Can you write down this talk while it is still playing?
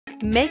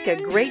Make a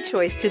great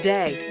choice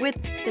today with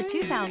The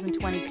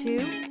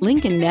 2022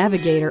 Lincoln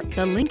Navigator.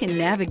 The Lincoln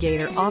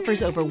Navigator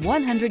offers over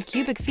 100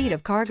 cubic feet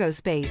of cargo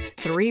space,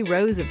 3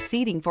 rows of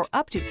seating for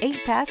up to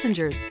 8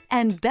 passengers,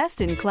 and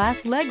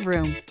best-in-class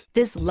legroom.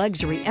 This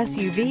luxury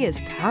SUV is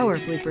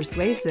powerfully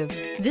persuasive.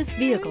 This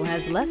vehicle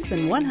has less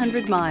than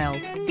 100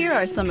 miles. Here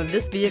are some of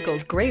this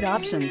vehicle's great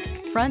options: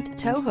 front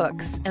tow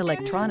hooks,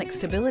 electronic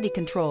stability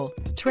control,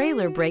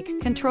 trailer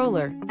brake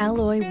controller,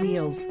 alloy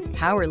wheels,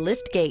 power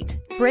lift gate,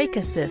 brake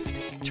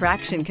assist,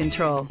 traction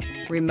control,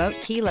 remote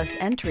keyless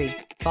entry,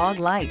 fog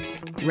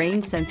lights,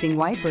 rain sensing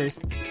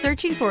wipers.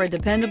 Searching for a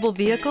dependable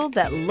vehicle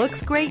that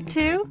looks great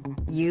too?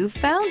 You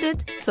found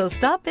it, so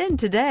stop in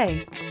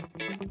today.